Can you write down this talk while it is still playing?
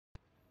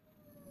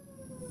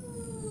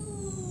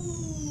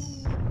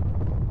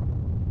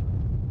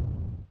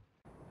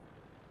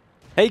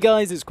Hey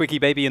guys, it's Quickie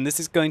Baby, and this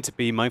is going to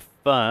be my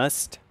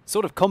first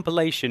sort of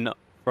compilation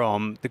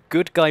from the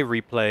good guy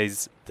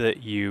replays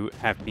that you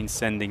have been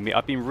sending me.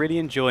 I've been really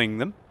enjoying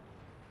them.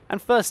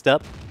 And first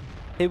up,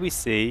 here we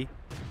see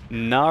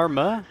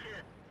Narma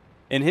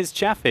in his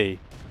chaffee.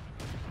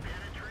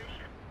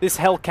 This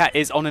Hellcat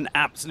is on an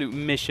absolute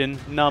mission.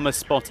 Narma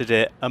spotted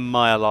it a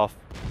mile off.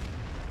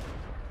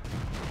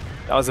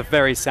 That was a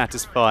very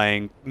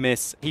satisfying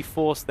miss. He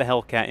forced the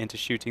Hellcat into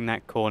shooting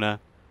that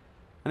corner.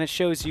 And it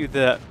shows you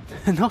that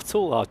not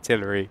all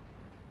artillery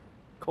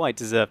quite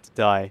deserve to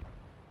die.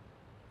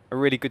 A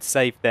really good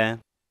save there.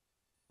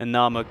 And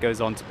Narma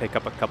goes on to pick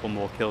up a couple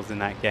more kills in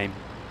that game.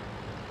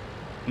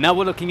 Now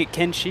we're looking at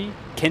Kenshi.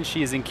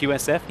 Kenshi is in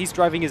QSF. He's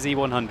driving his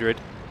E100.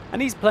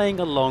 And he's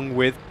playing along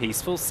with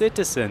Peaceful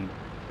Citizen,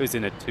 who's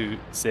in a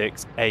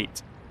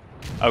 268.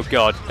 Oh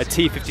god, a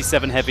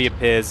T-57 Heavy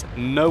appears.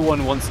 No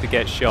one wants to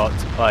get shot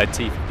by a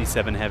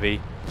T-57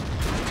 Heavy.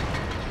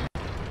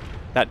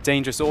 That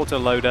dangerous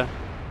autoloader.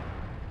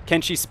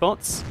 Kenshi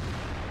spots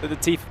that the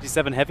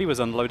T-57 Heavy was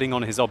unloading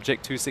on his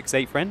Object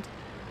 268 friend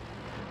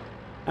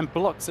and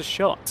blocks a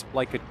shot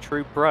like a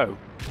true pro.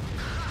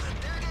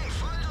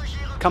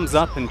 Comes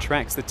up and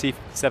tracks the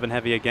T-57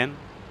 Heavy again.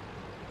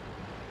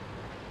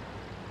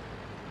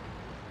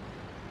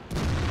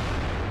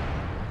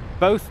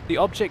 Both the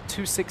Object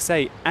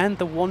 268 and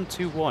the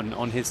 121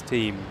 on his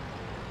team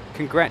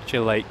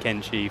congratulate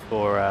Kenshi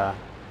for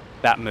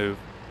that move.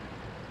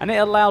 And it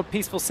allowed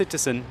Peaceful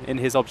Citizen in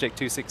his Object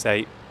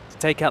 268 to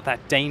take out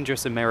that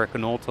dangerous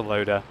American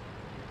autoloader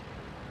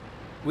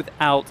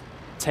without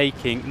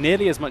taking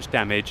nearly as much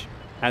damage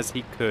as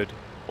he could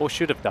or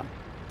should have done.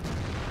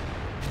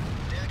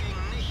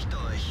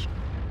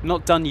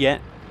 Not done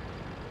yet.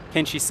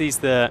 Kenshi sees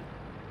the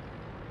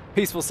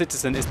Peaceful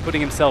Citizen is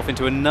putting himself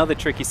into another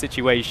tricky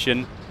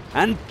situation,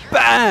 and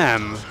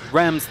BAM!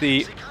 Rams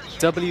the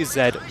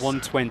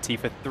WZ-120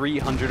 for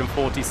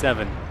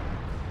 347.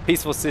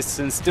 Peaceful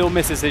Citizen still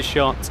misses his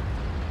shot,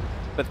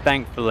 but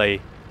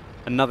thankfully,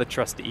 another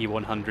trusty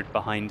E100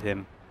 behind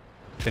him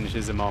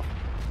finishes him off.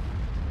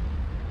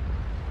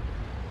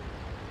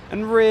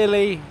 And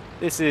really,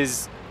 this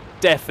is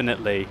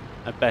definitely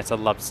a better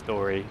love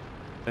story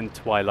than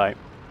Twilight.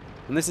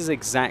 And this is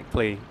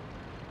exactly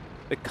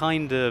the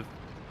kind of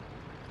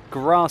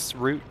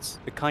grassroots,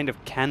 the kind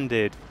of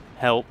candid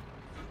help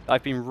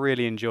I've been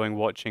really enjoying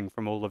watching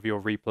from all of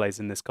your replays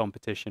in this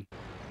competition.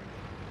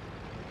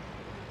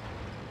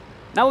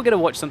 Now we're going to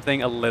watch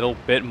something a little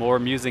bit more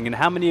amusing. And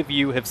how many of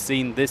you have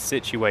seen this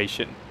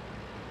situation?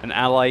 An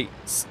ally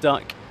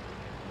stuck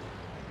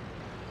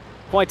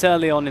quite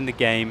early on in the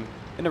game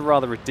in a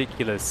rather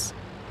ridiculous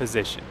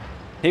position.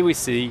 Here we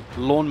see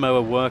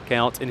Lawnmower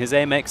Workout in his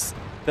AMX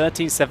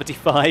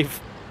 1375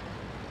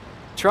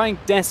 trying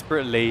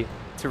desperately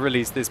to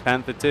release this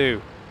Panther II.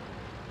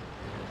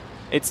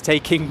 It's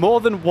taking more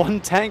than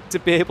one tank to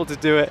be able to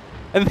do it,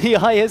 and the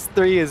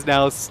IS-3 is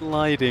now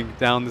sliding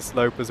down the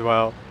slope as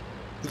well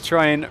to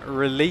try and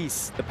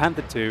release the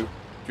Panther II,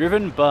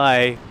 driven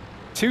by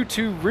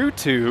Tutu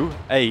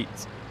 8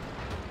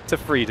 to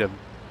freedom.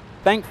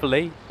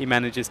 Thankfully, he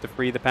manages to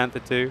free the Panther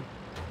II.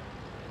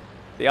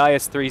 The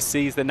IS-3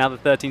 sees that now the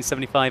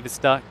 1375 is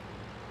stuck,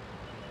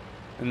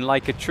 and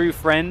like a true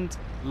friend,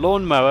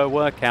 Lawnmower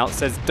Workout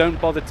says, "Don't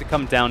bother to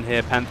come down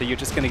here, Panther, you're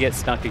just going to get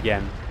stuck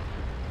again."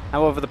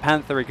 However, the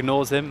Panther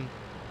ignores him,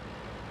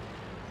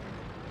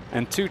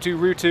 and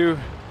Tutu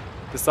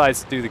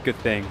decides to do the good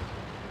thing.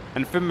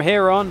 And from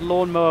here on,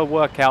 Lawnmower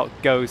Workout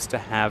goes to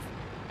have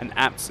an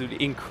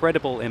absolutely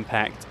incredible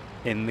impact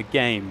in the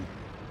game.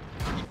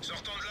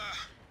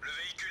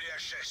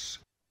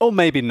 Or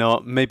maybe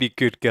not, maybe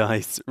good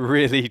guys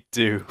really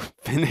do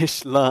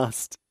finish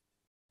last.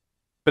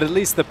 But at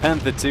least the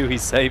Panther II he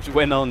saved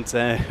went on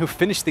to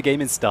finish the game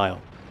in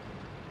style.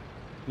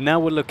 Now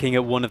we're looking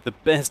at one of the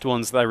best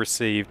ones that I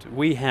received.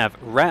 We have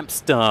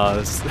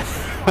Rapstars.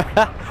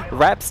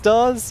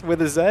 Rapstars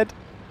with a Z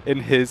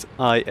in his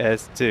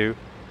IS-2.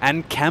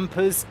 And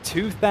Campers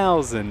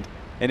 2000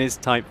 in his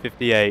Type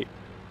 58.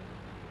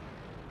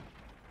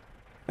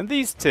 And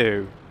these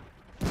two,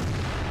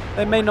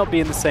 they may not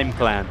be in the same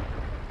clan.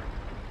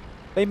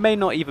 They may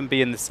not even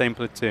be in the same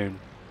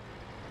platoon.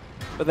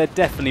 But they're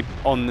definitely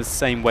on the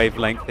same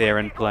wavelength here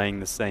and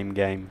playing the same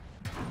game.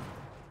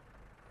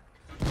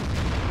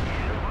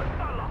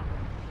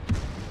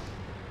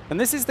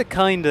 And this is the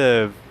kind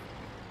of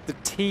the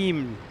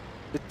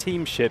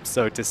teamship,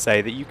 so to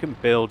say, that you can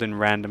build in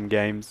random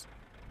games.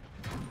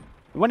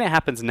 When it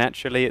happens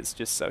naturally, it's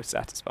just so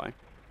satisfying.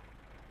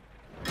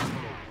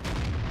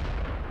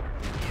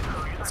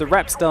 So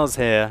Rapstars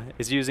here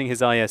is using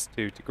his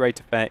IS-2 to great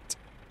effect,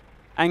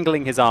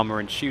 angling his armor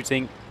and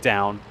shooting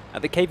down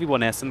at the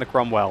KV-1S and the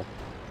Cromwell.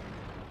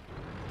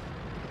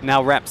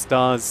 Now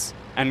Rapstars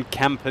and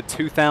Camper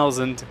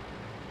 2000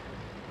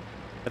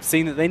 have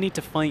seen that they need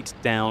to fight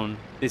down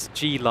this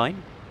G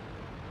line.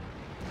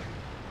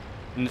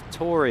 A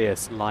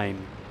notorious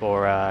line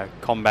for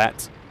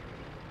combat.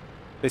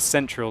 This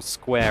central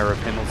square of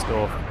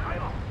Himmelsdorf.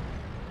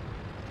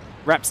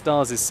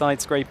 Rapstars is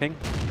side-scraping.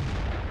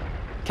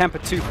 Camper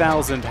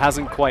 2000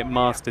 hasn't quite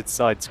mastered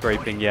side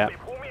scraping yet,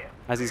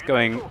 as he's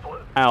going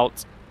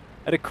out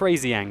at a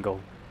crazy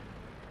angle.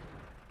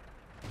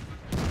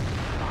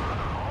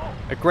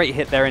 A great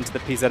hit there into the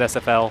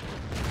PZSFL.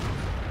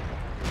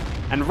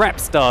 And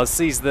Rapstars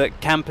sees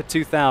that Camper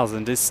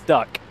 2000 is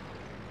stuck.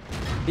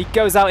 He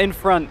goes out in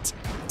front,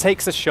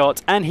 takes a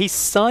shot, and he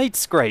side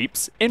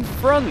scrapes in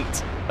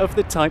front of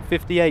the Type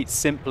 58.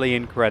 Simply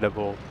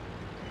incredible.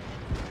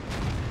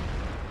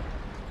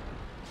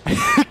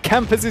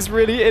 Campers is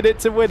really in it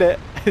to win it,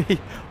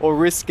 or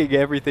risking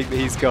everything that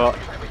he's got.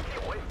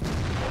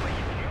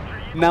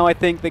 Now I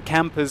think that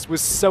Campers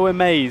was so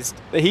amazed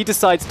that he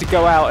decides to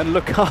go out and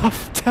look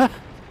after.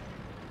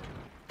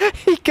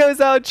 He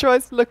goes out and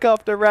tries to look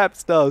after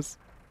Rapstars.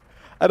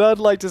 And I'd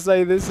like to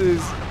say this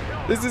is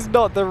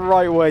not the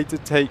right way to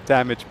take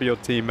damage for your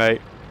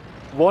teammate.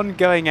 One,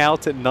 going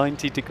out at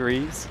 90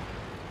 degrees,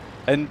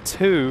 and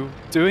two,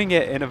 doing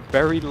it in a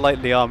very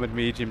lightly armored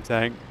medium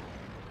tank.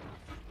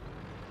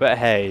 But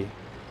hey,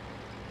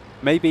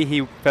 maybe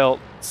he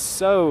felt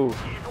so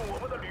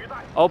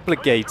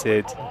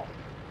obligated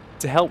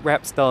to help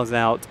Rapstars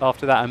out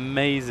after that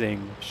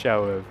amazing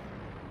show of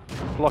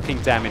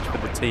blocking damage for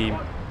the team.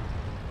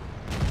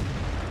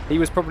 He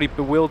was probably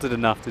bewildered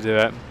enough to do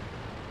it.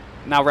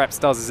 Now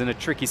Rapstars is in a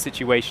tricky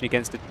situation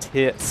against a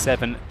Tier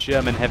 7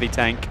 German heavy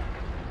tank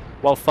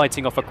while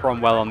fighting off a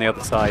Cromwell on the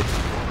other side.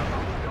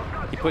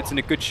 He puts in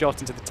a good shot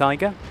into the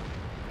Tiger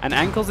and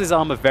angles his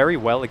armor very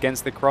well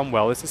against the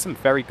Cromwell. This is some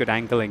very good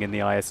angling in the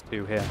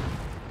IS-2 here,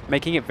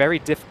 making it very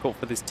difficult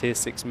for this Tier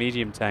 6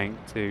 medium tank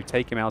to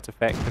take him out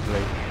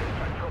effectively.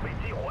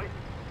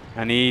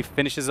 And he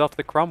finishes off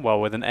the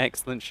Cromwell with an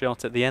excellent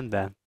shot at the end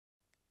there.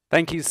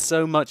 Thank you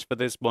so much for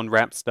this one,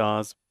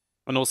 Rapstars.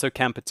 And also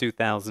Camper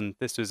 2000.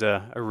 This was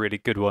a really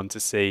good one to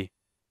see.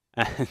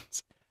 And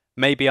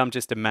maybe I'm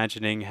just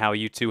imagining how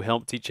you two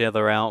helped each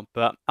other out,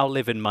 but I'll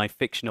live in my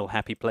fictional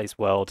happy place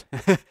world.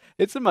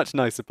 It's a much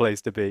nicer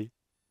place to be.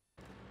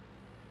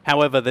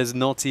 However, there's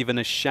not even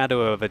a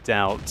shadow of a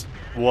doubt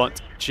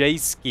what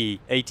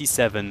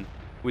Jski87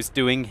 was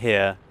doing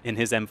here in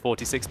his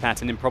M46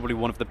 pattern in probably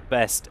one of the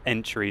best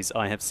entries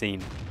I have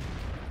seen.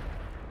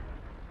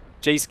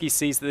 Jski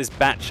sees that this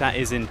Batchat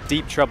is in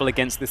deep trouble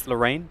against this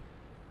Lorraine,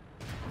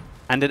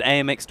 and an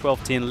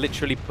AMX-12T and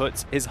literally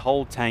puts his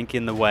whole tank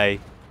in the way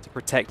to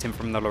protect him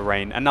from the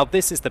Lorraine. And now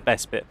this is the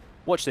best bit.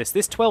 Watch this.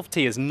 This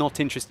 12T is not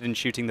interested in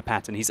shooting the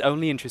pattern. He's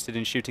only interested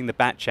in shooting the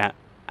Batchat,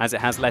 as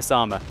it has less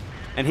armor.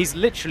 And he's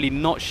literally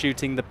not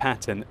shooting the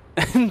pattern.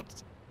 And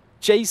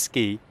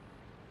Jski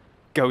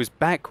goes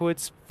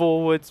backwards,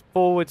 forwards,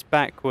 forwards,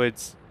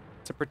 backwards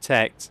to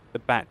protect the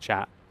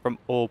Batchat from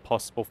all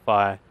possible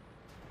fire.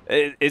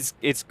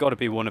 It's got to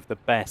be one of the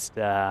best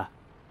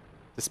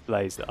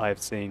displays that I've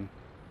seen.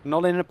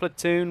 Not in a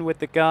platoon with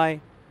the guy,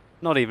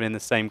 not even in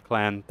the same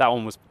clan. That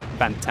one was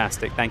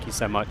fantastic. Thank you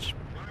so much.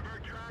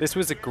 This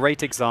was a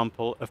great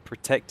example of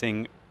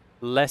protecting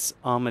less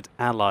armored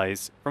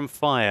allies from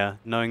fire,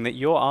 knowing that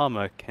your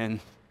armor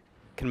can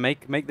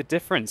make the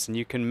difference and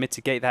you can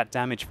mitigate that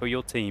damage for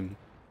your team.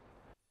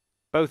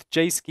 Both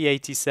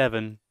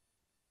Jski87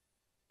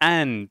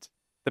 and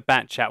the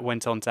Batchat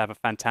went on to have a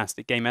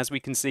fantastic game. As we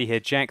can see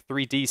here, Jack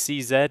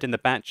 3DCZ in the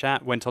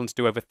Batchat went on to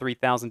do over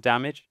 3,000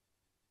 damage.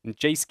 And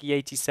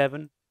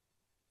Jski87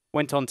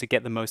 went on to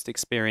get the most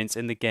experience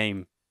in the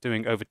game,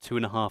 doing over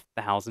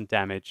 2,500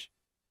 damage.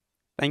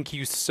 Thank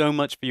you so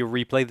much for your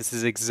replay. This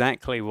is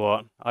exactly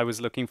what I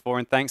was looking for,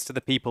 and thanks to the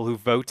people who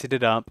voted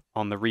it up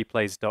on the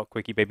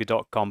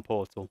replays.quickybaby.com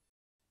portal.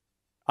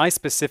 I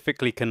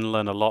specifically can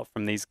learn a lot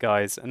from these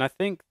guys, and I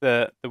think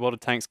that the World of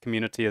Tanks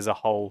community as a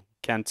whole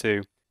can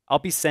too. I'll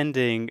be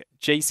sending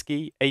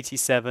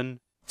Jski87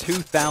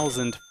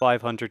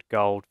 2,500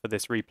 gold for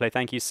this replay.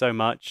 Thank you so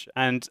much.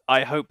 And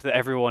I hope that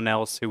everyone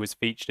else who was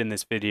featured in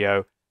this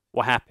video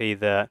were happy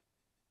that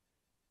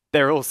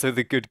they're also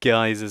the good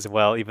guys as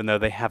well, even though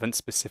they haven't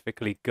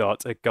specifically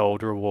got a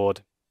gold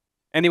reward.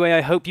 Anyway,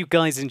 I hope you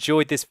guys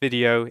enjoyed this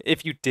video.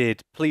 If you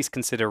did, please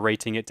consider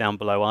rating it down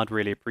below. I'd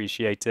really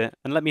appreciate it.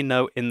 And let me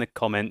know in the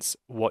comments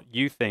what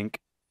you think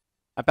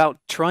about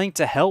trying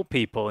to help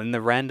people in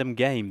the random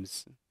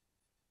games.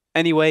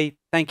 Anyway,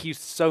 thank you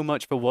so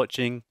much for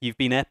watching. You've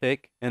been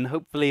epic, and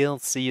hopefully I'll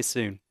see you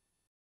soon.